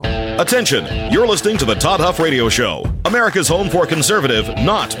Attention, you're listening to the Todd Huff Radio Show, America's home for conservative,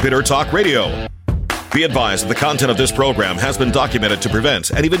 not bitter talk radio. Be advised that the content of this program has been documented to prevent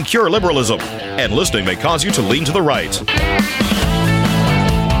and even cure liberalism, and listening may cause you to lean to the right.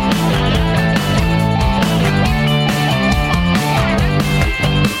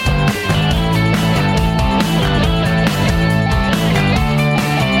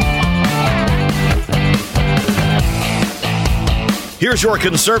 Here's your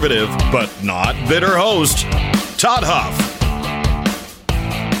conservative, but not bitter host, Todd Huff.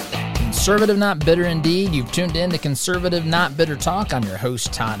 Conservative, not bitter indeed. You've tuned in to Conservative, Not Bitter Talk. I'm your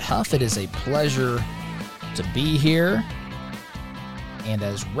host, Todd Huff. It is a pleasure to be here. And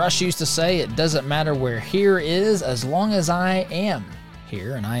as Rush used to say, it doesn't matter where here is as long as I am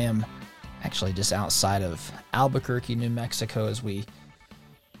here. And I am actually just outside of Albuquerque, New Mexico, as we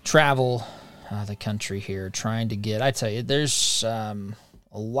travel the country here, trying to get, I tell you, there's it's been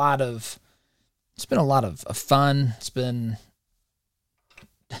a lot of fun. It's been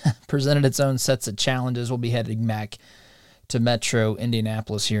presented its own sets of challenges. We'll be heading back to Metro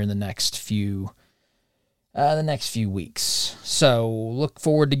Indianapolis here in the next few weeks. So look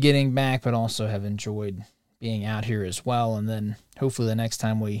forward to getting back, but also have enjoyed being out here as well. And then hopefully the next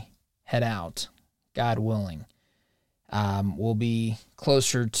time we head out, God willing, we'll be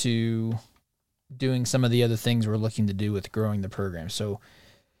closer to doing some of the other things we're looking to do with growing the program. So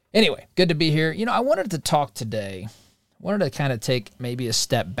anyway, good to be here. You know, I wanted to talk today. Wanted to kind of take maybe a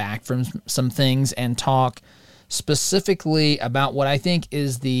step back from some things and talk specifically about what I think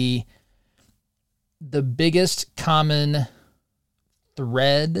is the biggest common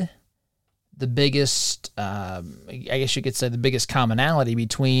thread, the biggest, I guess you could say the biggest commonality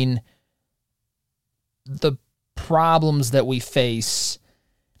between the problems that we face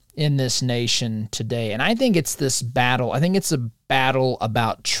in this nation today. And I think it's this battle. I think it's a battle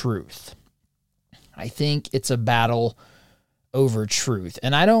about truth. I think it's a battle over truth.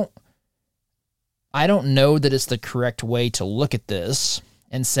 And I don't know that it's the correct way to look at this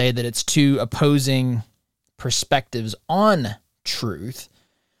and say that it's two opposing perspectives on truth.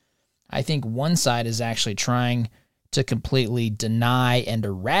 I think one side is actually trying to completely deny and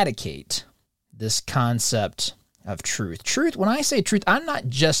eradicate this concept of truth. Truth, when I say truth, I'm not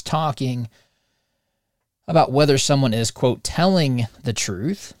just talking about whether someone is, quote, telling the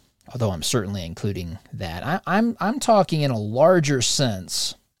truth, although I'm certainly including that. I'm talking in a larger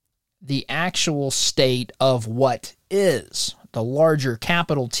sense, the actual state of what is, the larger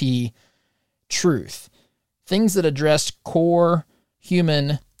capital T truth. Things that address core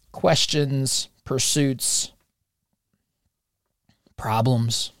human questions, pursuits,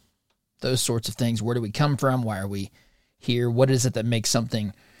 problems, those sorts of things. Where do we come from? Why are we here? What is it that makes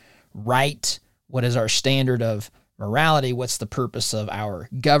something right? What is our standard of morality? What's the purpose of our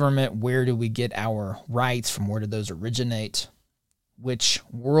government? Where do we get our rights? From where do those originate? Which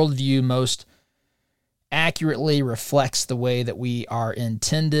worldview most accurately reflects the way that we are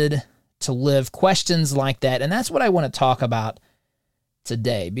intended to live? Questions like that. And that's what I want to talk about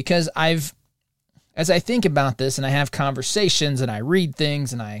today, because as I think about this and I have conversations and I read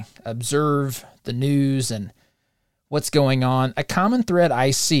things and I observe the news and what's going on, a common thread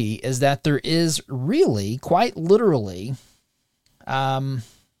I see is that there is really, quite literally, you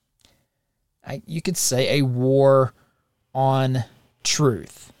could say a war on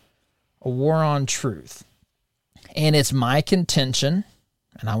truth. A war on truth. And it's my contention,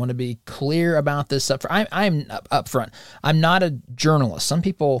 and I want to be clear about this up front. I'm up front. I'm not a journalist. Some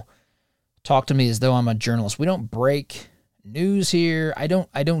people talk to me as though I'm a journalist. We don't break news here. I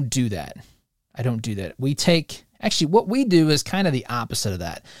don't do that. I don't do that. Actually, what we do is kind of the opposite of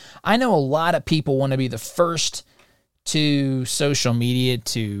that. I know a lot of people want to be the first to social media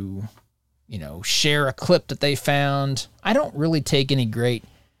to, share a clip that they found. I don't really take any great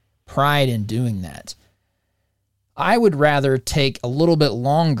pride in doing that. I would rather take a little bit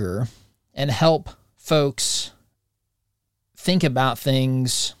longer and help folks think about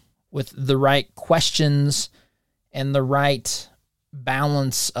things with the right questions and the right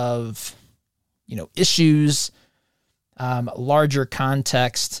balance of, issues, larger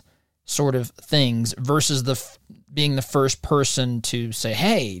context sort of things, versus being the first person to say,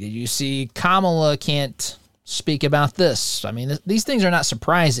 hey, did you see Kamala can't speak about this? I mean, these things are not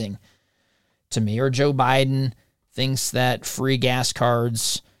surprising to me. Or Joe Biden thinks that free gas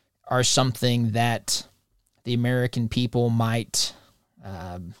cards are something that the American people might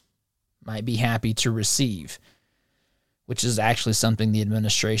be happy to receive, which is actually something the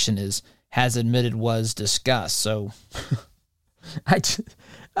administration has admitted was discussed. So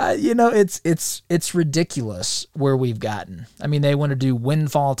It's ridiculous where we've gotten. I mean, they want to do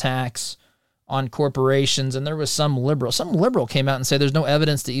windfall tax on corporations, and there was some liberal came out and said there's no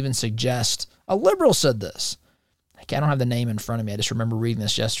evidence to even suggest. A liberal said this. I don't have the name in front of me. I just remember reading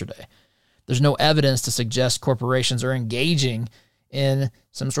this yesterday. There's no evidence to suggest corporations are engaging in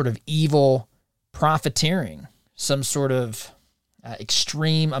some sort of evil profiteering, some sort of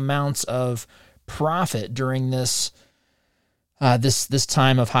extreme amounts of profit during this this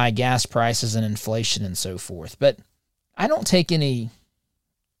time of high gas prices and inflation and so forth. But I don't take any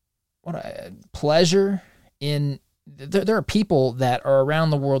pleasure in. There are people that are around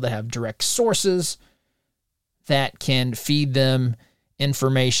the world that have direct sources that can feed them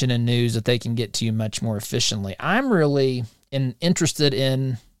information and news that they can get to you much more efficiently. I'm really interested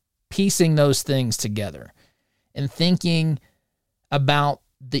in piecing those things together and thinking about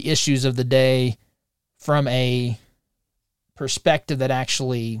the issues of the day from a perspective that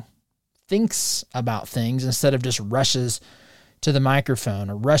actually thinks about things instead of just rushes to the microphone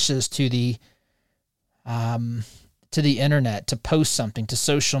or rushes to the internet to post something, to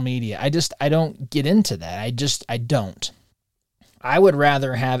social media. I don't get into that. I don't. I would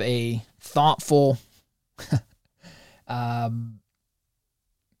rather have a thoughtful,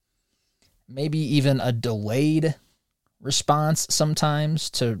 maybe even a delayed response sometimes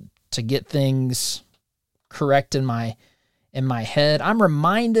to get things correct in my head. I'm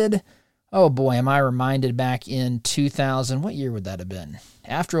reminded, am I reminded back in 2000, what year would that have been?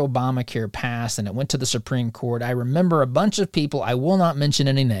 After Obamacare passed and it went to the Supreme Court, I remember a bunch of people, I will not mention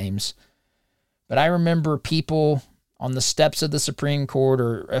any names, but I remember people on the steps of the Supreme Court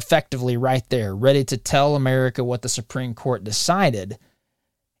or effectively right there, ready to tell America what the Supreme Court decided.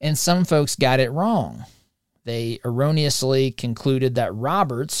 And some folks got it wrong. They erroneously concluded that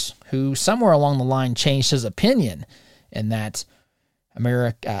Roberts, who somewhere along the line changed his opinion in that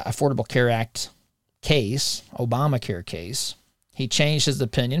Affordable Care Act case, Obamacare case, he changed his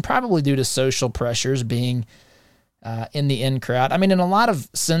opinion, probably due to social pressures being in the in crowd. I mean, in a lot of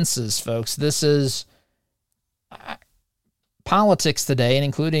senses, folks, this is politics today, and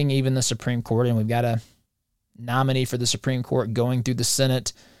including even the Supreme Court, and we've got a nominee for the Supreme Court going through the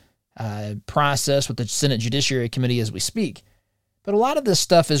Senate process with the Senate Judiciary Committee as we speak. But a lot of this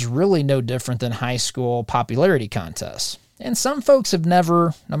stuff is really no different than high school popularity contests. And some folks have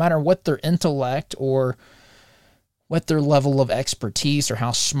never, no matter what their intellect or what their level of expertise or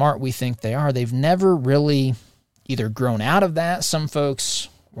how smart we think they are, they've never really either grown out of that. Some folks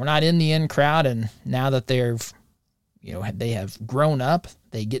were not in the in crowd, and now that they have grown up,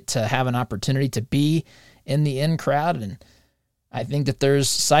 they get to have an opportunity to be in the in crowd. And I think that there's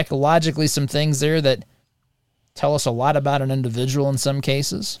psychologically some things there that tell us a lot about an individual in some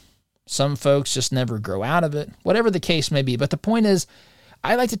cases. Some folks just never grow out of it, whatever the case may be. But the point is,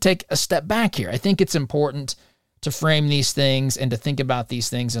 I like to take a step back here. I think it's important to frame these things and to think about these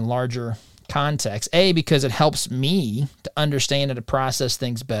things in larger context. A, because it helps me to understand and to process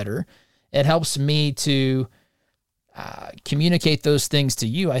things better. It helps me to communicate those things to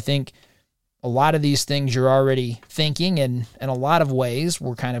you. I think a lot of these things you're already thinking, and in a lot of ways,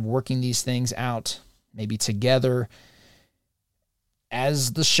 we're kind of working these things out maybe together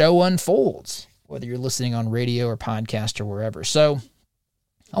as the show unfolds, whether you're listening on radio or podcast or wherever. So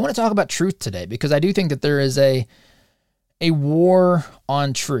I want to talk about truth today because I do think that there is a war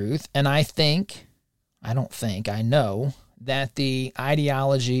on truth, and I know that the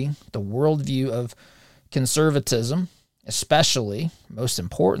ideology, the worldview of conservatism, especially, most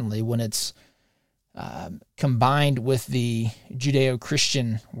importantly, when it's combined with the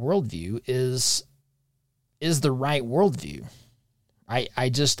Judeo-Christian worldview, is the right worldview. I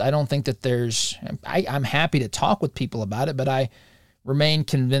don't think that there's. I'm happy to talk with people about it, but I remain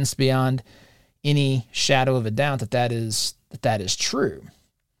convinced beyond any shadow of a doubt that is true.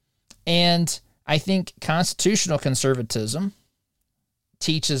 And I think constitutional conservatism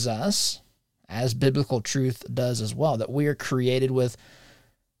teaches us, as biblical truth does as well, that we are created with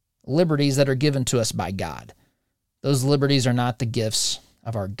liberties that are given to us by God. Those liberties are not the gifts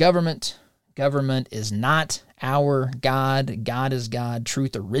of our government. Government is not our God. God is God.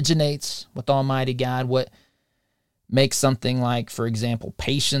 Truth originates with Almighty God. What makes something like, for example,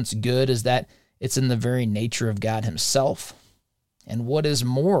 patience good is that it's in the very nature of God himself. And what is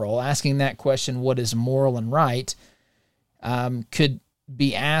moral, asking that question, what is moral and right, could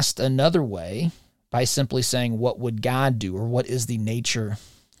be asked another way by simply saying, what would God do, or what is the nature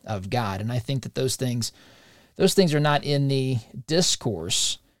of God? And I think that those things are not in the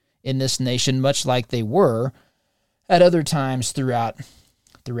discourse in this nation, much like they were at other times throughout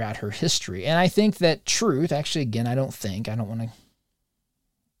her history. And I think that truth, actually, again, I don't want to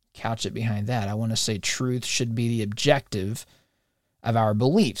couch it behind that. I want to say truth should be the objective of our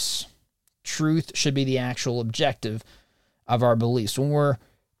beliefs. Truth should be the actual objective of our beliefs. When we're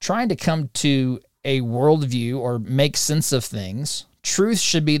trying to come to a worldview or make sense of things, truth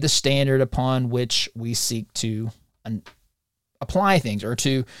should be the standard upon which we seek to apply things or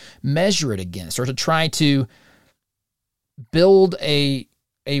to measure it against or to try to build a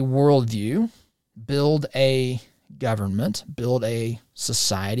worldview, build a government, build a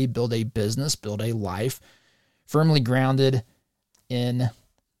society, build a business, build a life firmly grounded in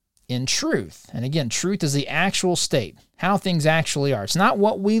truth. And again, truth is the actual state, how things actually are. It's not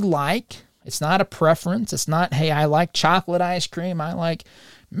what we like. It's not a preference. It's not, hey, I like chocolate ice cream. I like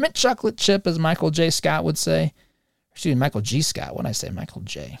mint chocolate chip, as Michael J. Scott would say. Excuse me, Michael G. Scott. What did I say? Michael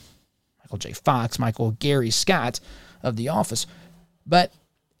J. Fox, Michael Gary Scott of The Office. But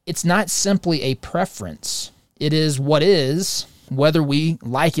it's not simply a preference. It is what is, whether we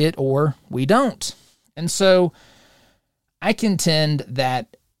like it or we don't. And so I contend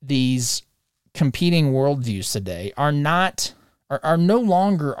that these competing worldviews today are no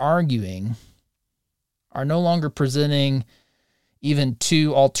longer arguing, are no longer presenting even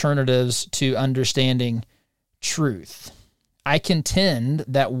two alternatives to understanding truth. I contend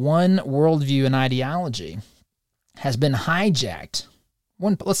that one worldview and ideology has been hijacked.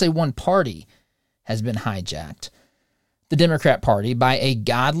 Let's say one party has been hijacked, the Democrat Party, by a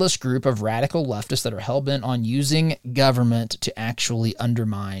godless group of radical leftists that are hell-bent on using government to actually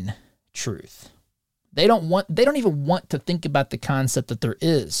undermine truth. They don't even want to think about the concept that there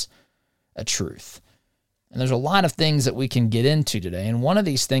is a truth. And there's a lot of things that we can get into today. And one of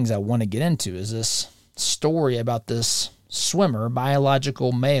these things I want to get into is this story about this swimmer,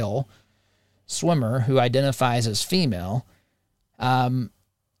 biological male swimmer who identifies as female,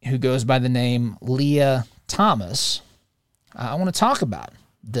 who goes by the name Lia Thomas. I want to talk about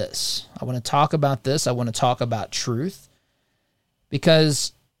this. I want to talk about truth,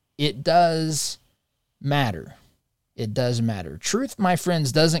 because it does matter. It does matter. Truth, my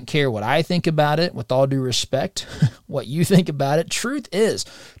friends, doesn't care what I think about it, with all due respect, what you think about it.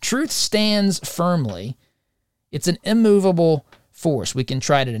 Truth stands firmly. It's an immovable force. We can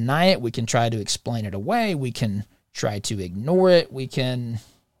try to deny it. We can try to explain it away. We can try to ignore it. We can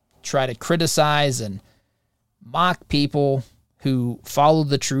try to criticize and mock people who follow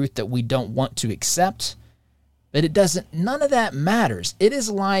the truth that we don't want to accept. But none of that matters. It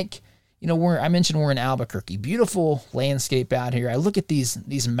is like, I mentioned we're in Albuquerque. Beautiful landscape out here. I look at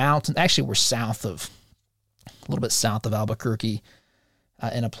these mountains. Actually, we're a little bit south of Albuquerque,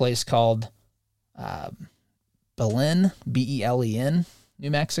 in a place called Belen, Belen,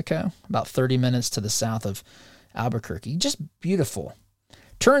 New Mexico, about 30 minutes to the south of Albuquerque. Just beautiful.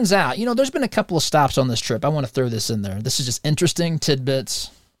 Turns out, there's been a couple of stops on this trip. I want to throw this in there. This is just interesting tidbits.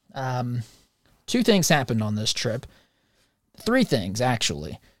 Two things happened on this trip. Three things,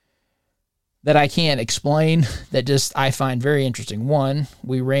 actually, that I can't explain, that just I find very interesting. One,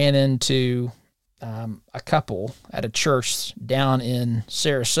 we ran into a couple at a church down in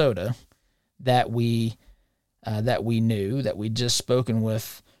Sarasota that we knew, that we'd just spoken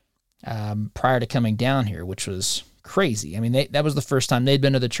with prior to coming down here, which was crazy. I mean, that was the first time they'd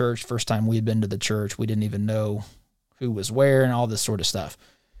been to the church, first time we'd been to the church. We didn't even know who was where and all this sort of stuff.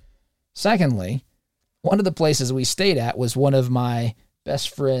 Secondly, one of the places we stayed at was one of my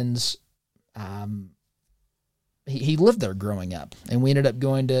best friends. He lived there growing up, and we ended up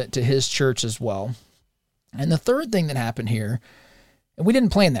going to his church as well. And the third thing that happened here, and we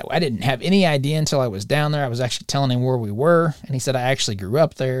didn't plan that. I didn't have any idea until I was down there. I was actually telling him where we were, and he said I actually grew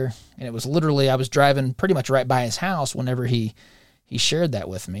up there. And it was literally, I was driving pretty much right by his house whenever he shared that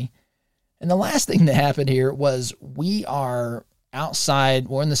with me. And the last thing that happened here was we are outside,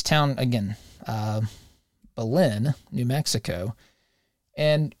 we're in this town, again, Belen, New Mexico,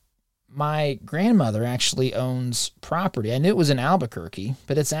 and my grandmother actually owns property. I knew it was in Albuquerque,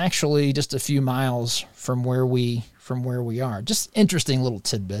 but it's actually just a few miles from where we are. Just interesting little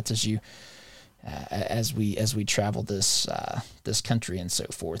tidbits as we travel this country and so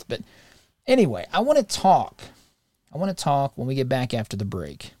forth. But anyway, I want to talk when we get back after the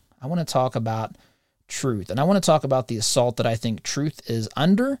break. I want to talk about truth, and I want to talk about the assault that I think truth is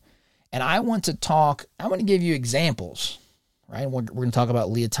under. And I want to give you examples. Right, we're going to talk about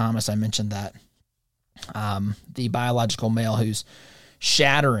Lia Thomas. I mentioned that, the biological male who's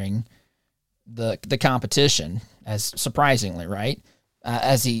shattering the competition, as surprisingly, right,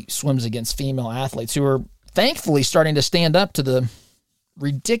 as he swims against female athletes who are thankfully starting to stand up to the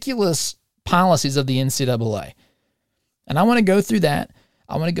ridiculous policies of the NCAA. And I want to go through that.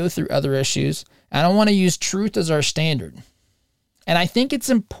 I want to go through other issues, and I want to use truth as our standard. And I think it's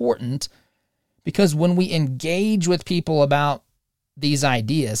important because when we engage with people about these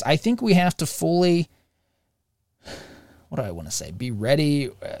ideas, I think we have to fully, be ready,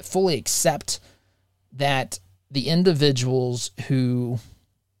 fully accept that the individuals who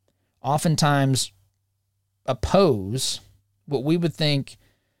oftentimes oppose what we would think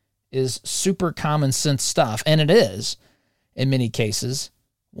is super common sense stuff, and it is in many cases,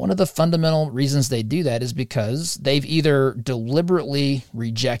 one of the fundamental reasons they do that is because they've either deliberately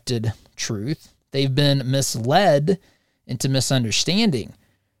rejected truth, they've been misled into misunderstanding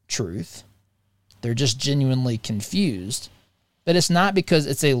truth, they're just genuinely confused, but it's not because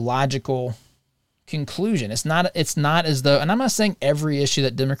it's a logical conclusion. It's not as though, and I'm not saying every issue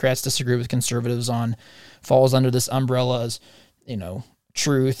that Democrats disagree with conservatives on falls under this umbrella as,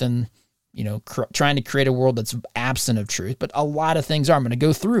 truth and, trying to create a world that's absent of truth, but a lot of things are. I'm going to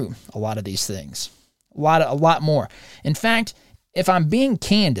go through a lot of these things, a lot more. In fact, if I'm being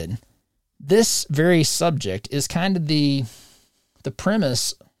candid, this very subject is kind of the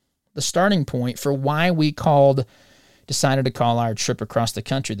premise, the starting point for why we decided to call our trip across the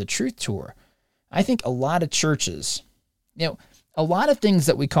country the Truth Tour. I think a lot of churches, a lot of things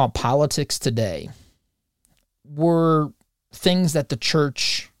that we call politics today were things that the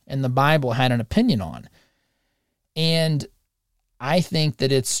church and the Bible had an opinion on. And I think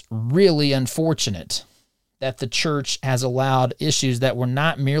that it's really unfortunate that the church has allowed issues that were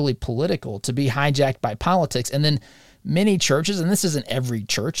not merely political to be hijacked by politics. And then many churches, and this isn't every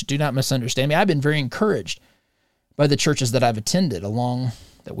church, do not misunderstand me, I've been very encouraged by the churches that we've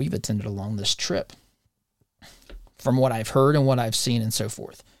attended along this trip, from what I've heard and what I've seen and so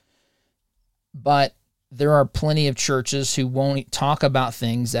forth. But there are plenty of churches who won't talk about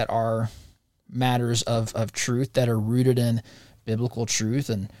things that are matters of truth, that are rooted in biblical truth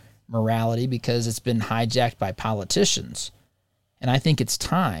and morality, because it's been hijacked by politicians. And I think it's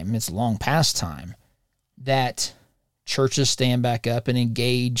long past time, that churches stand back up and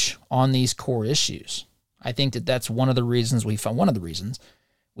engage on these core issues. I think that's one of the reasons we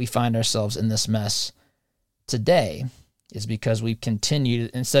find ourselves in this mess today, is because we've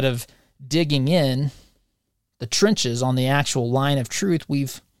continued, instead of digging in the trenches on the actual line of truth,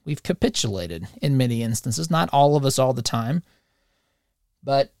 we've capitulated in many instances. Not all of us all the time,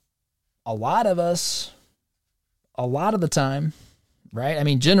 but a lot of us, a lot of the time, right? I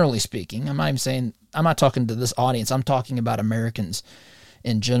mean, generally speaking, I'm not talking to this audience, I'm talking about Americans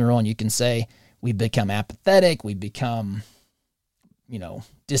in general. And you can say we've become apathetic, we've become,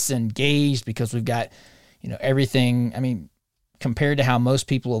 disengaged because we've got, everything. I mean, compared to how most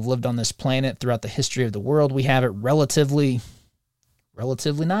people have lived on this planet throughout the history of the world, we have it relatively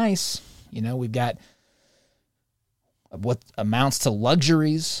nice. We've got what amounts to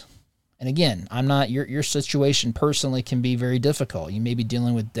luxuries. And again, your situation personally can be very difficult. You may be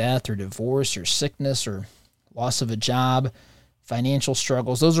dealing with death or divorce or sickness or loss of a job, financial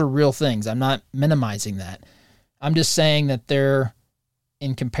struggles. Those are real things. I'm not minimizing that. I'm just saying that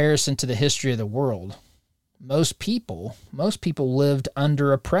in comparison to the history of the world, most people lived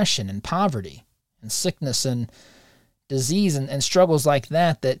under oppression and poverty and sickness and disease and struggles like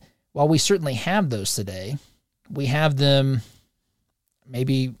that while we certainly have those today, we have them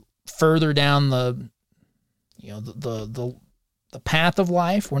maybe further down the path of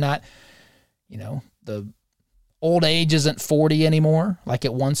life. We're not, the old age isn't 40 anymore like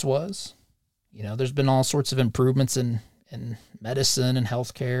it once was. There's been all sorts of improvements in medicine and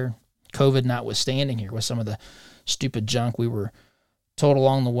healthcare, COVID notwithstanding here, with some of the stupid junk we were told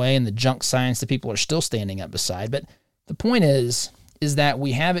along the way and the junk science that people are still standing up beside. But the point is that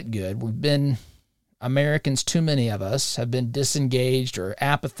we have it good. Americans, too many of us, have been disengaged or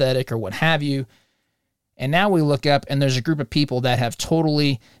apathetic or what have you. And now we look up and there's a group of people that have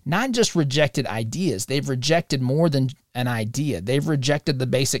totally not just rejected ideas, they've rejected more than an idea. They've rejected the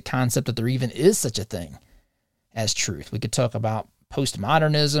basic concept that there even is such a thing as truth. We could talk about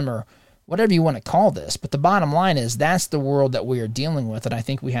postmodernism or whatever you want to call this, but the bottom line is that's the world that we are dealing with, and I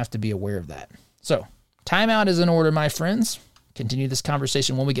think we have to be aware of that. So, timeout is in order, my friends. Continue this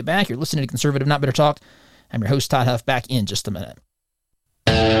conversation when we get back. You're listening to Conservative Not Bitter Talk. I'm your host, Todd Huff, back in just a minute.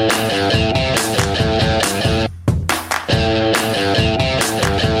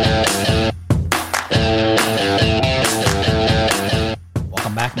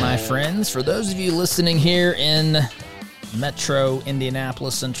 Welcome back, my friends. For those of you listening here in Metro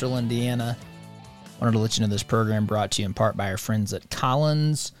Indianapolis, Central Indiana, I wanted to let you know this program brought to you in part by our friends at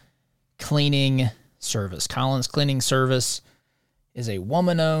Collins Cleaning Service. Collins Cleaning Service is a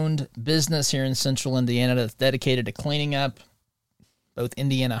woman-owned business here in Central Indiana that's dedicated to cleaning up both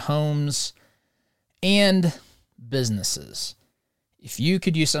Indiana homes and businesses. If you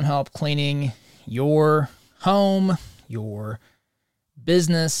could use some help cleaning your home, your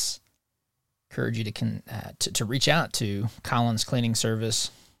business, encourage you to reach out to Collins Cleaning Service,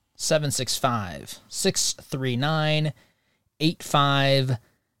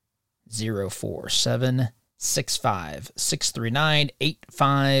 765-639-8504,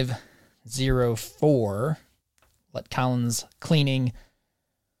 765-639-8504. Let Collins Cleaning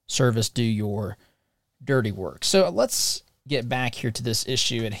Service do your dirty work. So let's get back here to this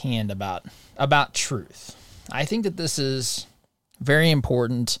issue at hand about truth. I think that this is very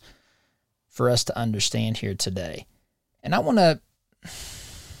important for us to understand here today. And I want to,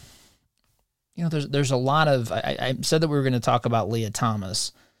 there's a lot of, I said that we were going to talk about Lia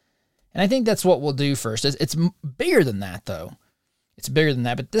Thomas, and I think that's what we'll do first. It's bigger than that, though. It's bigger than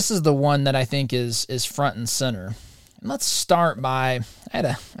that, but this is the one that I think is front and center. And let's start by,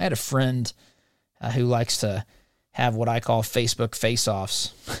 I had a friend who likes to have what I call Facebook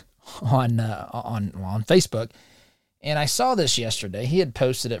face-offs on Facebook. And I saw this yesterday. He had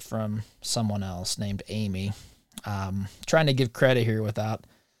posted it from someone else named Amy. Trying to give credit here without,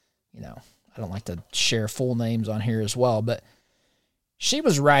 I don't like to share full names on here as well, but she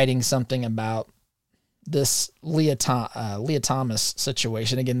was writing something about this Lia Thomas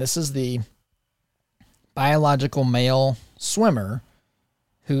situation. Again, this is the biological male swimmer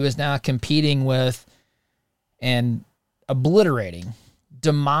who is now competing with and obliterating,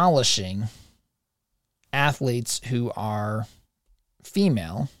 demolishing athletes who are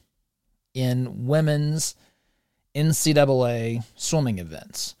female in women's NCAA swimming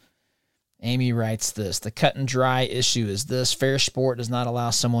events. Amy writes this: the cut and dry issue is this: fair sport does not allow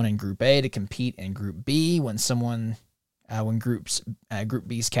someone in Group A to compete in Group B when Group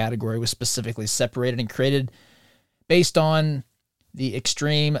B's category was specifically separated and created based on the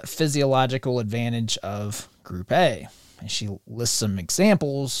extreme physiological advantage of Group A. And she lists some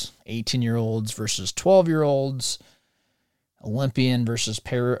examples: 18-year-olds versus 12-year-olds, Olympian versus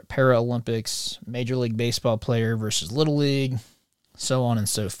Paralympics, Major League Baseball player versus Little League, so on and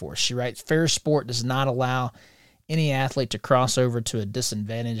so forth. She writes, fair sport does not allow any athlete to cross over to a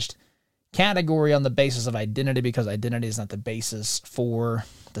disadvantaged category on the basis of identity, because identity is not the basis for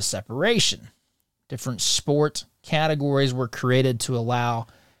the separation. Different sport categories were created to allow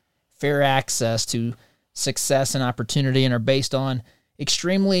fair access to success and opportunity and are based on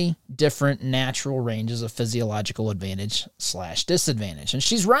extremely different natural ranges of physiological advantage / disadvantage. And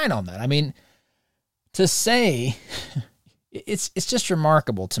she's right on that. I mean, to say, it's just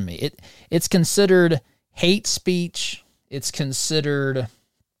remarkable to me. It's considered hate speech. It's considered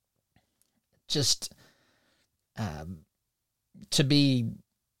just to be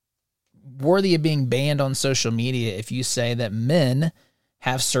worthy of being banned on social media if you say that men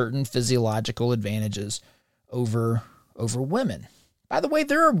have certain physiological advantages over women. By the way,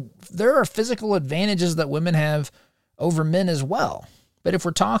 there are physical advantages that women have over men as well. But if we're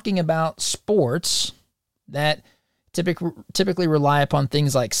talking about sports that typically rely upon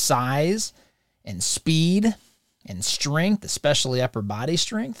things like size and speed and strength, especially upper body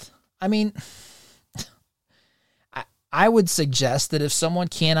strength, I mean, I would suggest that if someone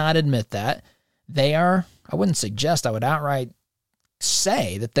cannot admit that, I would outright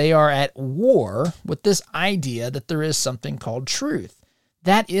say that they are at war with this idea that there is something called truth.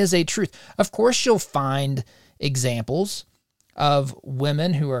 That is a truth. Of course, you'll find examples of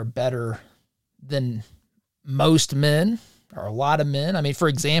women who are better than most men, or a lot of men. I mean, for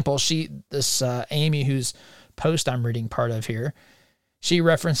example, Amy, whose post I'm reading part of here, she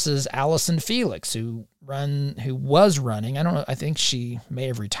references Allison Felix, who was running. I don't know. I think she may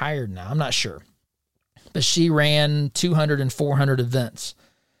have retired now. I'm not sure. But she ran 200 and 400 events.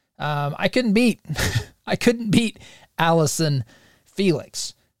 I couldn't beat Allison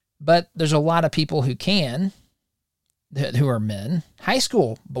Felix, but there's a lot of people who can, who are men, high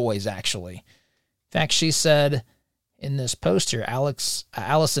school boys actually. In fact, she said in this post here,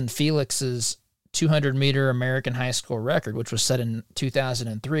 Allison Felix's 200-meter American high school record, which was set in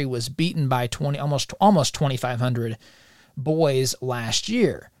 2003, was beaten by almost 2,500 boys last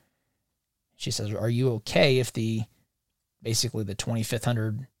year. She says, are you okay if the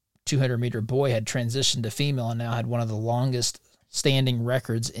 2,500 200-meter boy had transitioned to female and now had one of the longest standing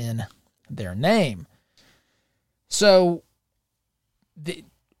records in their name? So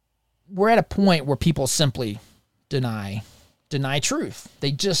we're at a point where people simply deny truth.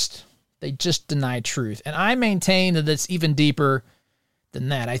 They just deny truth. And I maintain that it's even deeper than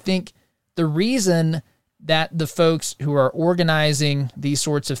that. I think the reason that the folks who are organizing these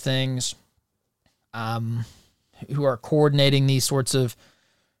sorts of things, who are coordinating these sorts of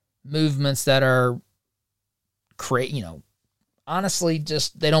movements that are honestly,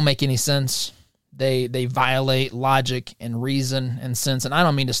 just they don't make any sense. They violate logic and reason and sense. And I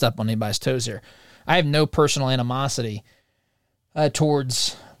don't mean to step on anybody's toes here. I have no personal animosity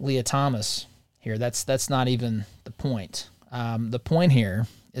towards Lia Thomas here. That's not even the point. The point here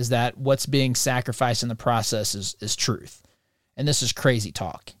is that what's being sacrificed in the process is truth. And this is crazy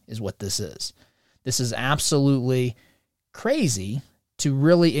talk, is what this is. This is absolutely crazy to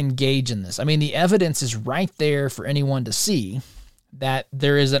really engage in this. I mean, the evidence is right there for anyone to see that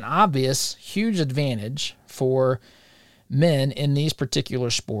there is an obvious, huge advantage for men in these particular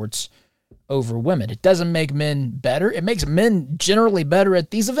sports over women. It doesn't make men better. It makes men generally better at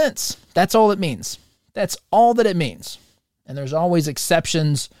these events. That's all it means. That's all that it means. And there's always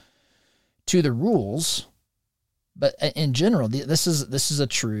exceptions to the rules. But in general, this is a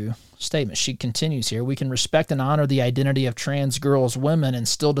true statement. She continues here. We can respect and honor the identity of trans girls, women, and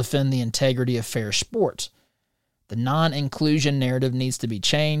still defend the integrity of fair sport. The non-inclusion narrative needs to be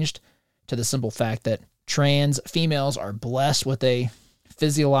changed to the simple fact that trans females are blessed with a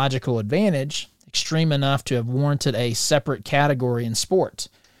physiological advantage extreme enough to have warranted a separate category in sport.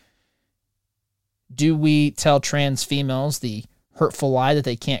 Do we tell trans females the hurtful lie that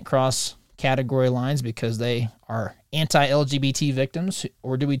they can't cross category lines because they are anti-LGBT victims?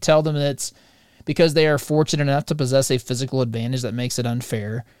 Or do we tell them that it's because they are fortunate enough to possess a physical advantage that makes it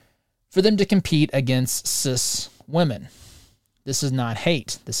unfair for them to compete against cis women? This is not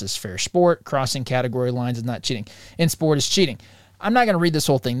hate. This is fair sport. Crossing category lines is not cheating. In sport is cheating. I'm not going to read this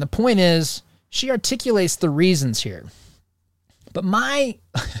whole thing. The point is, she articulates the reasons here. But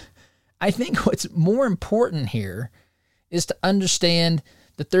I think what's more important here is to understand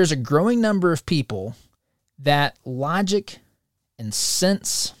that there's a growing number of people that logic and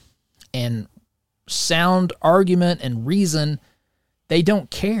sense and sound argument and reason, they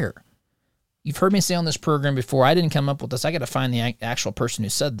don't care. You've heard me say on this program before, I didn't come up with this. I got to find the actual person who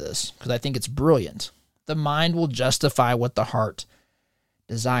said this because I think it's brilliant. The mind will justify what the heart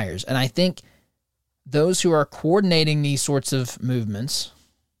desires. And I think those who are coordinating these sorts of movements,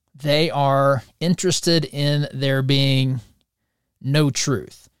 they are interested in there being no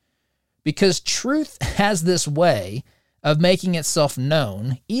truth. Because truth has this way of making itself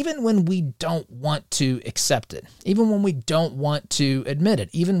known even when we don't want to accept it, even when we don't want to admit it,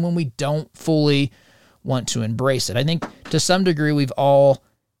 even when we don't fully want to embrace it. I think to some degree we've all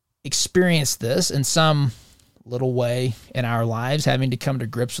experienced this in some little way in our lives, having to come to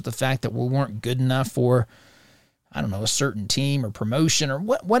grips with the fact that we weren't good enough for, I don't know, a certain team or promotion or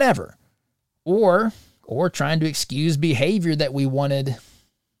whatever, or trying to excuse behavior that we wanted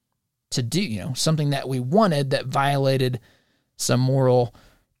to do, something that we wanted that violated some moral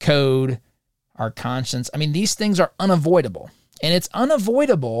code, our conscience. I mean, these things are unavoidable, and it's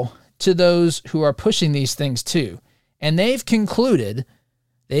unavoidable to those who are pushing these things too. And they've concluded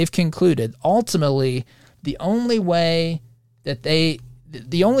ultimately the only way that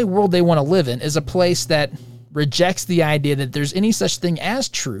the only world they want to live in is a place that rejects the idea that there's any such thing as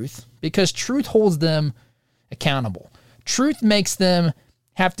truth, because truth holds them accountable. Truth makes them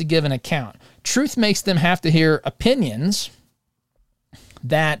have to give an account. Truth makes them have to hear opinions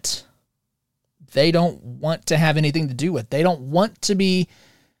that they don't want to have anything to do with. They don't want to be,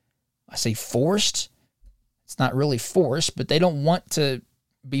 I say forced. It's not really forced, but they don't want to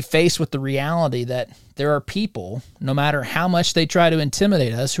be faced with the reality that there are people, no matter how much they try to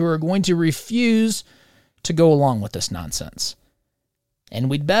intimidate us, who are going to refuse to go along with this nonsense. And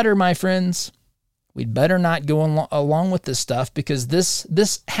we'd better, my friends, we'd better not go along with this stuff, because this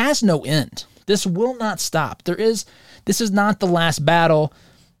has no end. This will not stop. This is not the last battle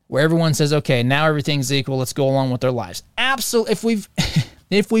where everyone says, okay, now everything's equal, let's go along with their lives. Absolutely.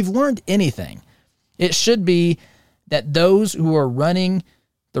 If we've learned anything, it should be that those who are running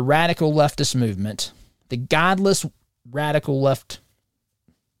the radical leftist movement, the godless radical left,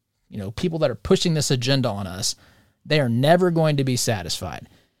 people that are pushing this agenda on us, they are never going to be satisfied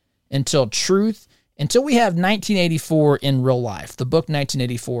until we have 1984 in real life, the book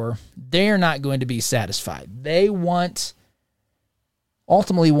 1984, they're not going to be satisfied. They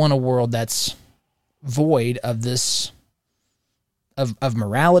ultimately want a world that's void of this, of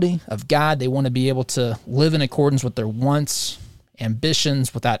morality, of God. They want to be able to live in accordance with their wants,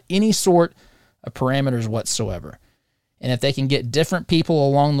 ambitions, without any sort of parameters whatsoever. And if they can get different people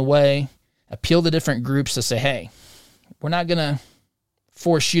along the way, appeal to different groups to say, hey, we're not going to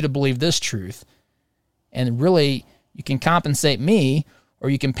force you to believe this truth, and really you can compensate me, or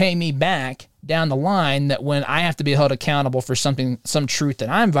you can pay me back down the line, that when I have to be held accountable for some truth that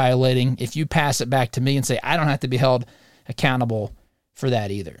I'm violating, if you pass it back to me and say I don't have to be held accountable for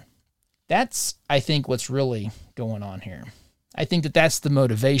that either. That's, I think, what's really going on here. I think that that's the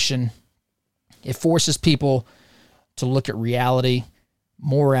motivation. It forces people to look at reality,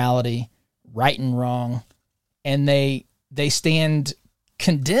 morality, right and wrong, and they stand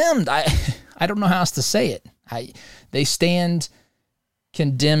condemned. I don't know how else to say it. They stand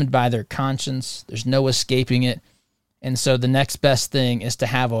condemned by their conscience. There's no escaping it. And so the next best thing is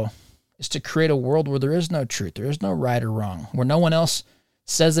to create a world where there is no truth, there is no right or wrong, where no one else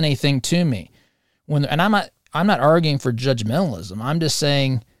says anything to me. And I'm not arguing for judgmentalism. I'm just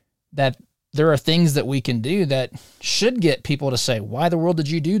saying that there are things that we can do that should get people to say, why the world did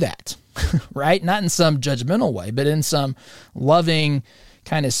you do that? Right? Not in some judgmental way, but in some loving,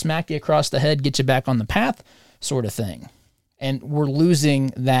 kind of smack you across the head, get you back on the path sort of thing. And we're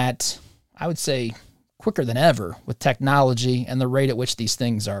losing that, I would say, quicker than ever with technology and the rate at which these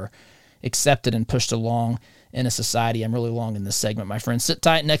things are accepted and pushed along in a society. I'm really long in this segment, my friends. Sit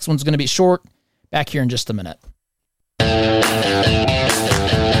tight. Next one's going to be short. Back here in just a minute.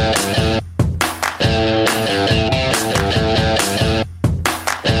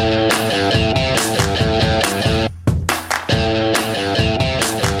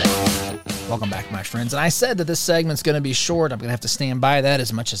 Welcome back, my friends. And I said that this segment's going to be short. I'm going to have to stand by that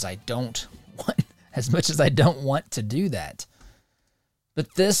as much as I don't want to do that.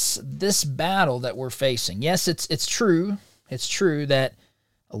 But this battle that we're facing, yes, it's true. It's true that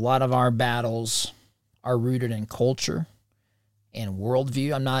a lot of our battles are rooted in culture and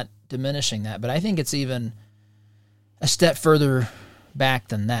worldview. I'm not diminishing that, but I think it's even a step further back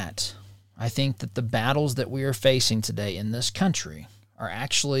than that. I think that the battles that we are facing today in this country are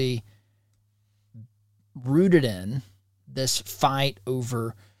actually rooted in this fight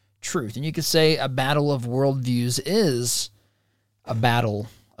over truth. And you could say a battle of worldviews is a battle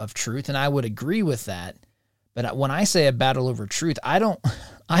of truth, and I would agree with that. But when I say a battle over truth, I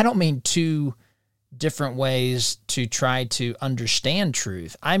don't mean two different ways to try to understand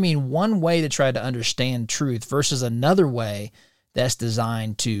truth. I mean one way to try to understand truth versus another way that's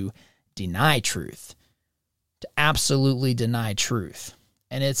designed to deny truth, to absolutely deny truth.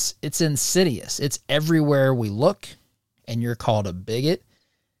 And it's insidious. It's everywhere we look, and you're called a bigot.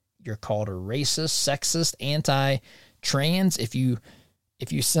 You're called a racist, sexist, anti-trans. If you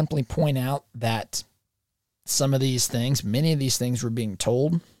simply point out that some of these things, many of these things we're being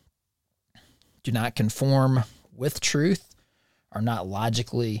told, do not conform with truth, are not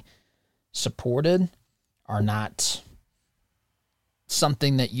logically supported, are not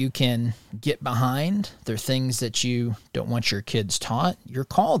something that you can get behind. They're things that you don't want your kids taught. You're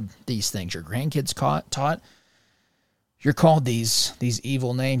called these things. Your grandkids taught. You're called these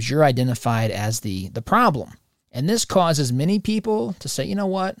evil names. You're identified as the problem. And this causes many people to say, you know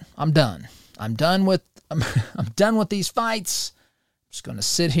what? I'm done. I'm done with these fights. I'm just going to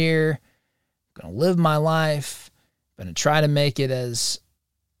sit here. I'm going to live my life. I'm going to try to make it as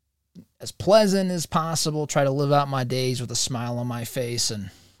pleasant as possible. Try to live out my days with a smile on my face.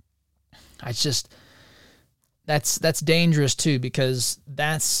 And that's dangerous too, because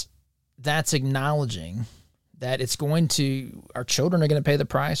that's acknowledging that our children are going to pay the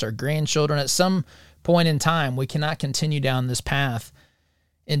price, our grandchildren. At some point in time, we cannot continue down this path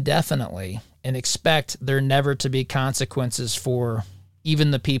indefinitely and expect there never to be consequences for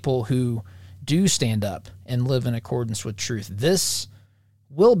even the people who do stand up and live in accordance with truth. This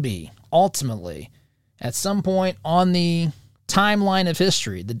will be ultimately, at some point on the timeline of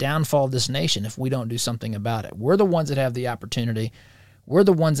history, the downfall of this nation if we don't do something about it. We're the ones that have the opportunity. We're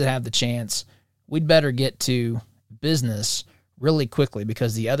the ones that have the chance. We'd better get to business really quickly,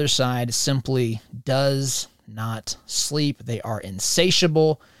 because the other side simply does not sleep. They are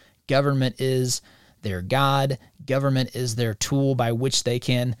insatiable. Government is their God. Government is their tool by which they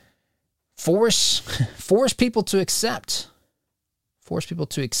can force people to accept. Force people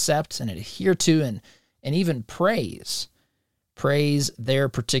to accept and adhere to and even praise their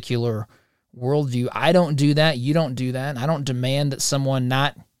particular worldview. I don't do that. You don't do that. I don't demand that someone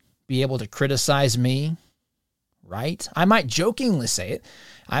not be able to criticize me, right? I might jokingly say it.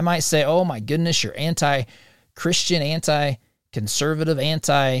 I might say, oh my goodness, you're anti-Christian, anti-conservative,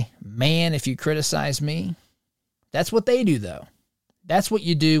 anti-man if you criticize me. That's what they do, though. That's what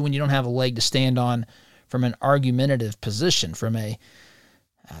you do when you don't have a leg to stand on from an argumentative position, from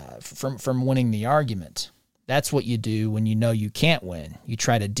winning the argument. That's what you do when you know you can't win. You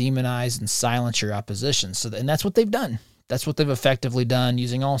try to demonize and silence your opposition. And that's what they've done. That's what they've effectively done,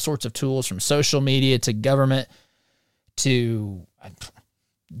 using all sorts of tools, from social media to government to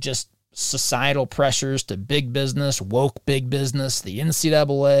just societal pressures to big business, woke big business, the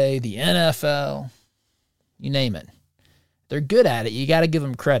NCAA, the NFL, you name it. They're good at it. You got to give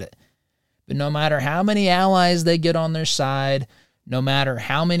them credit. But no matter how many allies they get on their side, no matter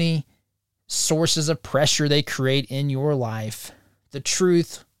how many sources of pressure they create in your life, the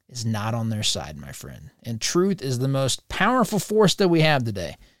truth is not on their side, my friend. And truth is the most powerful force that we have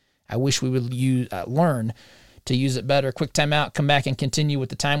today. I wish we would learn to use it better. Quick time out, come back and continue with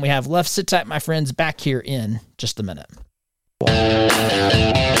the time we have left. Sit tight, my friends, back here in just a minute. Welcome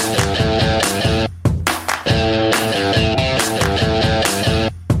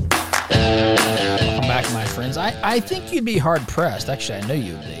back, my friends. I think you'd be hard-pressed, actually I know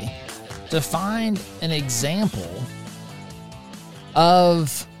you'd be, to find an example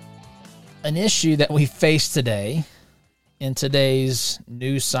of an issue that we face today in today's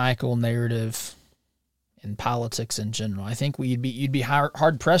news cycle narrative in politics in general. I think you'd be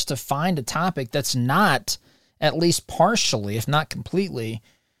hard pressed to find a topic that's not at least partially, if not completely,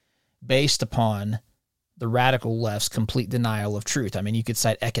 based upon the radical left's complete denial of truth. I mean, you could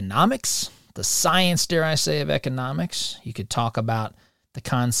cite economics, the science, dare I say, of economics. You could talk about the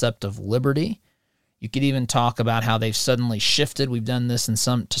concept of liberty. You could even talk about how they've suddenly shifted. We've done this to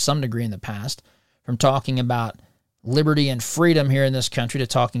some degree in the past, from talking about liberty and freedom here in this country to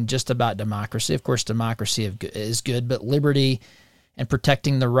talking just about democracy. Of course, democracy is good, but liberty and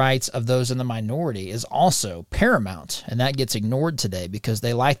protecting the rights of those in the minority is also paramount, and that gets ignored today because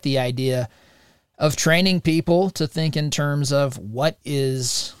they like the idea of training people to think in terms of what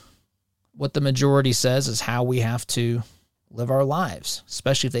the majority says is how we have to live our lives,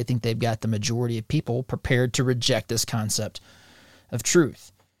 especially if they think they've got the majority of people prepared to reject this concept of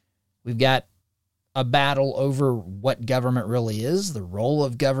truth. We've got a battle over what government really is, the role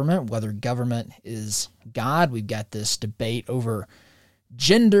of government, whether government is God. We've got this debate over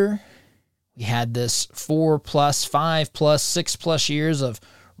gender. We had this 4+, 5+, 6+ years of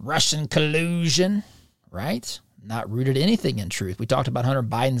Russian collusion, right? Not rooted in anything in truth. We talked about Hunter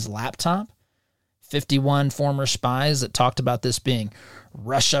Biden's laptop, 51 former spies that talked about this being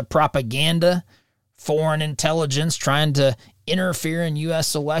Russia propaganda, foreign intelligence trying to interfere in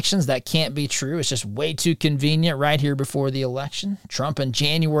U.S. elections. That can't be true. It's just way too convenient right here before the election. Trump on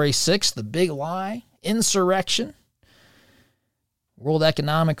January 6th, the big lie, insurrection. World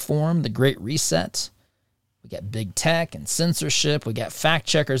Economic Forum, the Great Reset. We got big tech and censorship. We got fact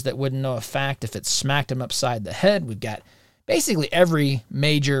checkers that wouldn't know a fact if it smacked them upside the head. We've got basically every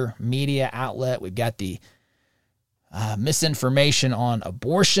major media outlet. We've got the misinformation on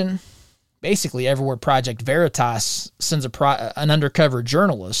abortion. Basically, everywhere Project Veritas sends an undercover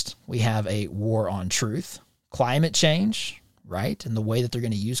journalist, we have a war on truth. Climate change, right? And the way that they're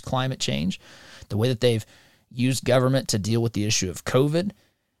going to use climate change, the way that they've used government to deal with the issue of COVID,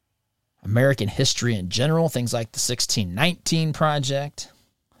 American history in general, things like the 1619 Project,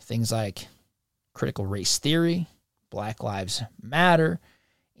 things like critical race theory, Black Lives Matter,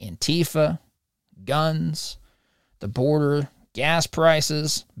 Antifa, guns, the border, gas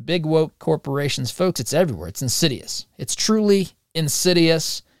prices, big woke corporations. Folks, it's everywhere. It's insidious. It's truly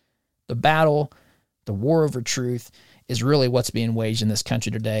insidious. The battle, the war over truth is really what's being waged in this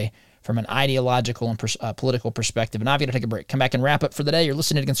country today from an ideological and political perspective. And I've got to take a break. Come back and wrap up for the day. You're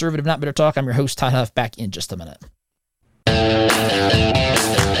listening to Conservative Not Bitter Talk. I'm your host, Todd Huff, back in just a minute.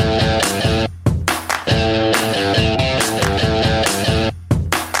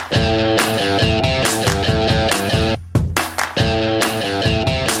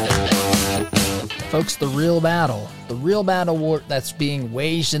 Folks, the real battle war that's being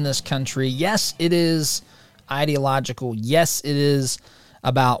waged in this country, yes, it is ideological. Yes, it is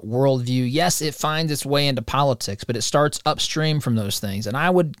about worldview. Yes, it finds its way into politics, but it starts upstream from those things. And I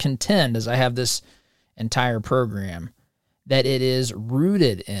would contend, as I have this entire program, that it is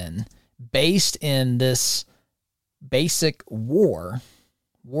rooted in, based in this basic war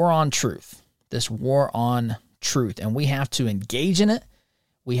on truth, this war on truth. And we have to engage in it.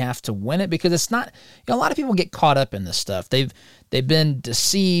 We have to win it because it's not, a lot of people get caught up in this stuff. They've been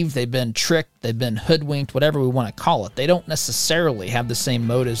deceived, they've been tricked, they've been hoodwinked, whatever we want to call it. They don't necessarily have the same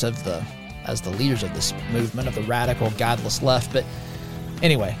motives as the leaders of this movement, of the radical, godless left. But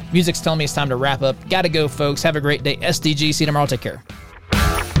anyway, music's telling me it's time to wrap up. Gotta go, folks. Have a great day. SDG. See you tomorrow. Take care.